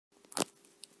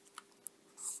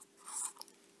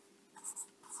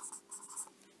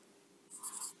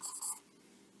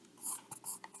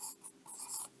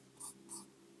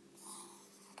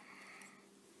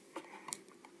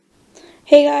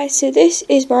Hey guys, so this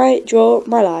is my Draw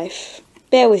My Life.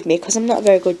 Bear with me because I'm not a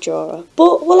very good drawer,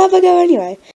 but we'll have a go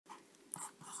anyway.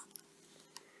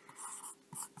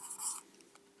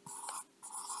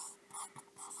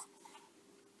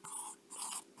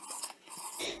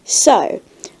 So,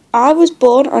 I was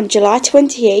born on July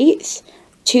 28th,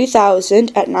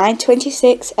 2000 at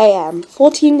 9:26 AM.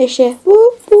 14 this year.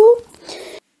 Woo woo.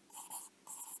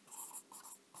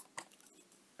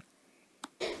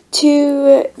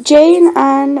 To Jane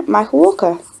and Michael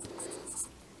Walker.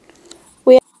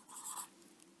 We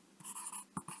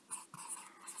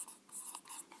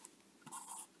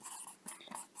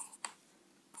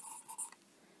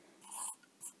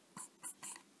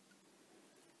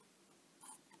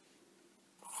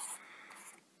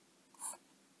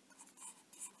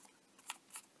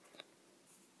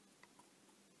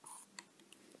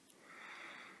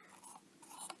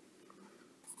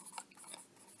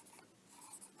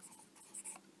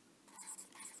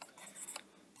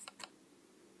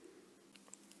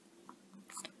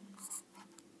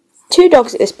two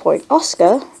dogs at this point,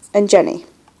 Oscar and Jenny.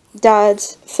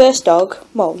 Dad's first dog,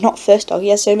 well, not first dog, he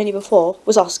had so many before,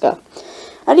 was Oscar.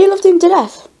 And he loved him to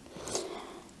death.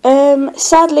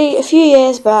 Sadly, a few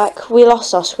years back, we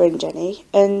lost Oscar and Jenny,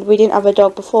 and we didn't have a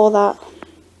dog before that,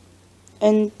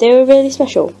 and they were really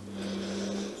special.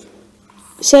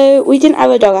 So we didn't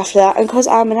have a dog after that, and because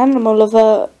I'm an animal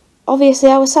lover, obviously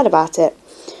I was sad about it.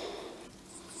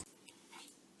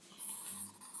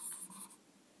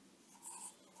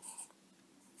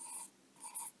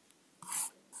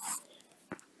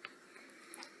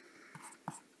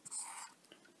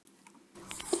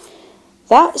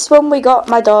 That's when we got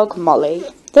my dog Molly,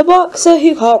 the boxer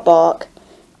who can't bark,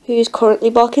 who's currently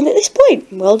barking at this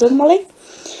point. Well done, Molly.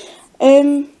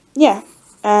 Yeah,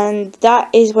 and that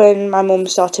is when my mum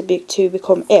started to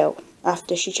become ill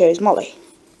after she chose Molly.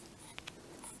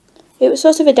 It was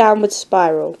sort of a downward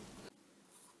spiral.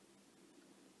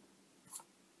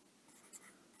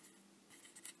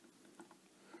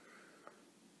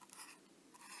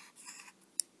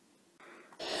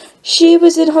 She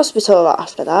was in hospital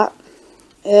after that,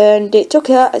 and it took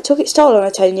its toll on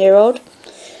a 10-year-old,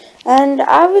 and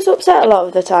I was upset a lot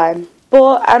of the time,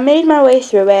 but I made my way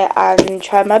through it and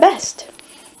tried my best.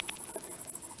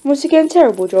 Once again,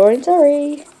 terrible drawing,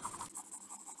 sorry.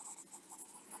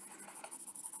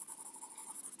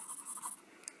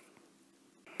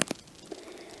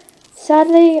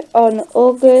 Sadly, on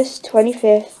August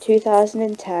 25th,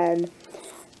 2010,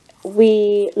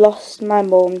 we lost my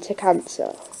mum to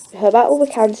cancer. Her battle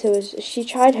with cancer was, she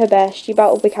tried her best, she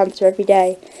battled with cancer every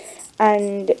day,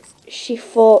 and she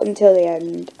fought until the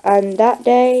end. And that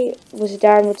day was a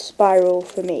downward spiral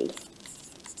for me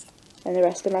and the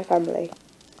rest of my family.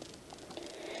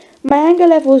 My anger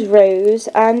levels rose,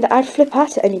 and I'd flip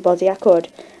out at anybody I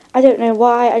could. I don't know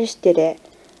why, I just did it.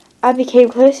 I became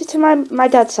closer to my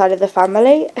dad's side of the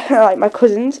family, like my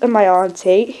cousins and my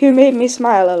auntie, who made me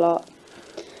smile a lot.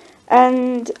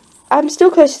 And I'm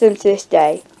still close to them to this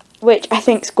day, which I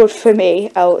think's good for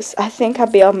me, else I think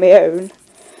I'd be on my own.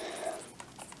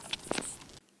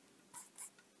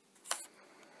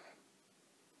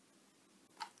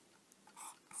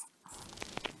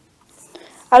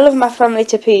 I love my family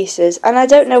to pieces, and I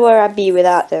don't know where I'd be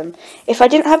without them. If I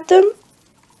didn't have them,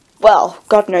 well,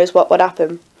 God knows what would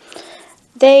happen.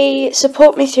 They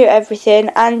support me through everything,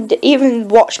 and even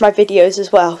watch my videos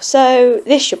as well, so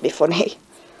this should be funny.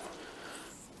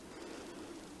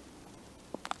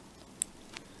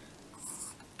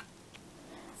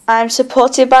 I'm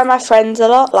supported by my friends a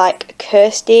lot, like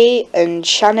Kirsty and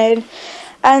Shannon,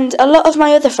 and a lot of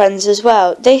my other friends as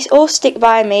well. They all stick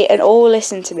by me and all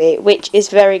listen to me, which is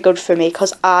very good for me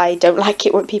because I don't like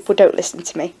it when people don't listen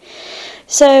to me.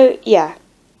 So, yeah.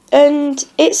 And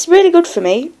it's really good for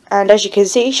me. And as you can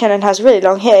see, Shannon has really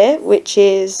long hair, which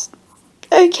is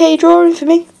okay drawing for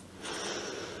me.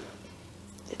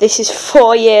 This is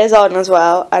 4 years on as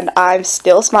well, and I'm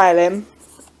still smiling.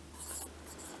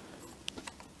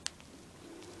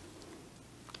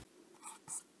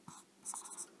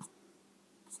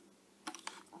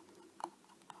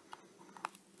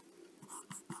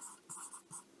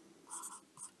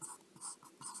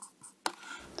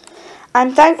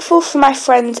 I'm thankful for my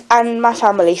friends and my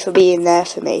family for being there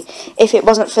for me. If it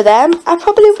wasn't for them, I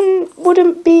probably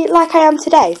wouldn't be like I am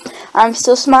today. I'm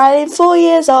still smiling 4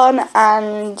 years on,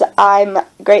 and I'm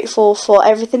grateful for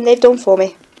everything they've done for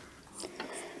me.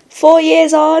 4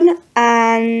 years on,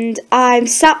 and I'm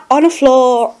sat on a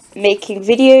floor making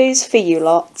videos for you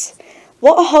lot.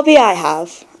 What a hobby I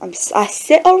have. I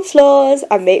sit on floors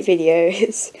and make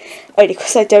videos, only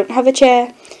because I don't have a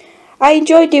chair. I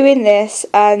enjoy doing this,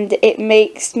 and it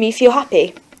makes me feel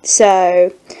happy.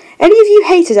 So, any of you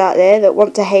haters out there that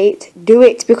want to hate, do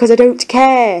it because I don't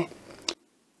care.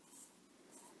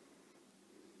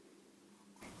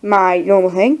 My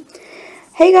normal thing.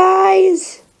 Hey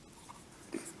guys!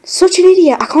 Such an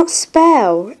idiot, I can't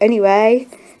spell. Anyway,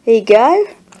 there you go.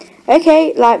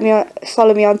 Okay, like me,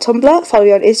 follow me on Tumblr, follow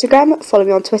me on Instagram, follow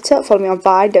me on Twitter, follow me on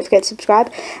Vine, don't forget to subscribe,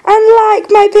 and like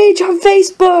my page on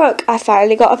Facebook. I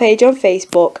finally got a page on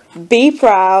Facebook. Be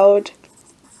proud.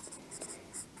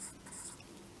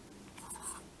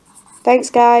 Thanks,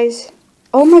 guys.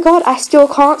 Oh my god, I still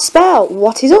can't spell.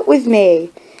 What is up with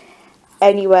me?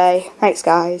 Anyway, thanks,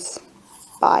 guys.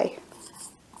 Bye.